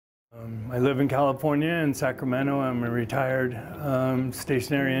I live in California, in Sacramento. I'm a retired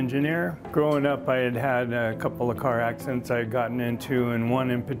stationary engineer. Growing up, I had had a couple of car accidents I had gotten into, and one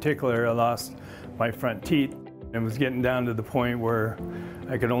in particular, I lost my front teeth. It was getting down to the point where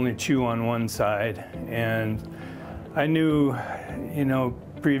I could only chew on one side. And I knew,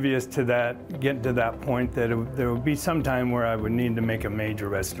 previous to that, getting to that point, that there would be some time where I would need to make a major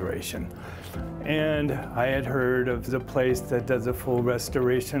restoration. And I had heard of the place that does a full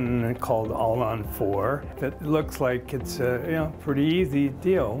restoration called All-on-4. It looks like it's a pretty easy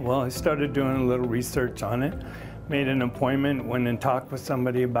deal. Well, I started doing a little research on it, made an appointment, went and talked with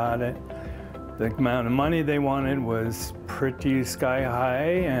somebody about it. The amount of money they wanted was pretty sky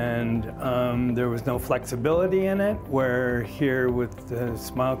high, and there was no flexibility in it, where here with the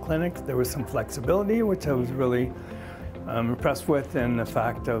Smile Clinics, there was some flexibility, which I was really impressed with, and the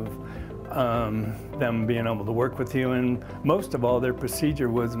fact of them being able to work with you. And most of all, their procedure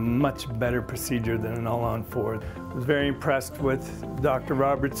was a much better procedure than an All-on-4. I was very impressed with Dr.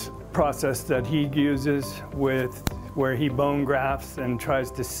 Roberts' process that he uses with where he bone grafts and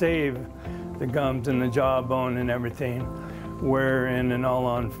tries to save the gums and the jawbone and everything, where in an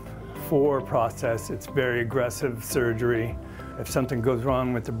All-on-4 process, it's very aggressive surgery. If something goes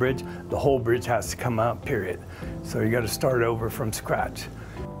wrong with the bridge, the whole bridge has to come out, period. So you got to start over from scratch.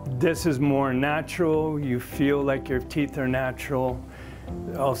 This is more natural. You feel like your teeth are natural.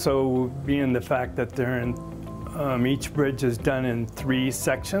 Also, being the fact that they're in, each bridge is done in 3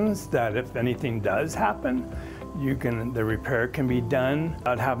 sections, that if anything does happen, the repair can be done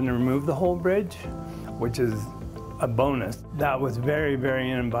without having to remove the whole bridge, which is a bonus. That was very,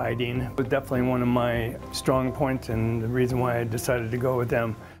 very inviting. It was definitely one of my strong points and the reason why I decided to go with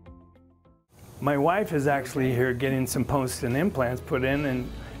them. My wife is actually here getting some post-in implants put in, and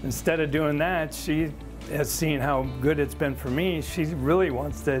instead of doing that, she has seen how good it's been for me. She really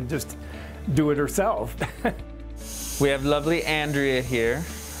wants to just do it herself. We have lovely Andrea here.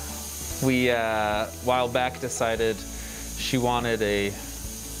 We, a while back, decided she wanted a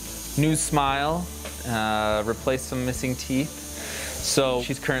new smile, replace some missing teeth. So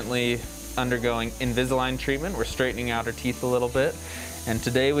she's currently undergoing Invisalign treatment. We're straightening out her teeth a little bit. And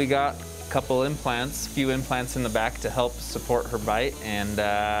today we got a couple implants, a few implants in the back to help support her bite,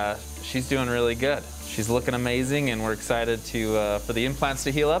 and she's doing really good. She's looking amazing, and we're excited for the implants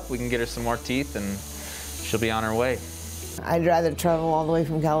to heal up. We can get her some more teeth, and she'll be on her way. I'd rather travel all the way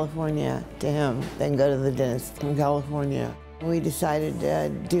from California to him than go to the dentist from California. We decided to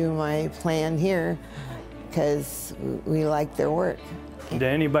do my plan here because we like their work. To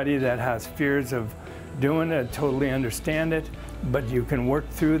anybody that has fears of doing it, I totally understand it, but you can work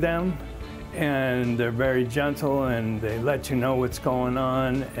through them, and they're very gentle, and they let you know what's going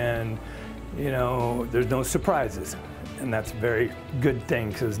on, and there's no surprises. And that's a very good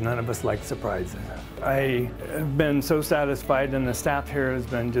thing, because none of us like surprises. I have been so satisfied, and the staff here has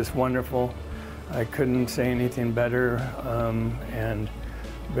been just wonderful. I couldn't say anything better, and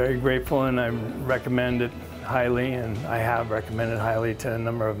very grateful, and I recommend it highly, and I have recommended highly to a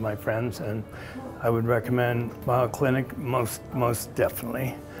number of my friends, and I would recommend Smile Clinic most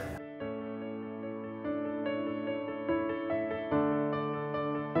definitely.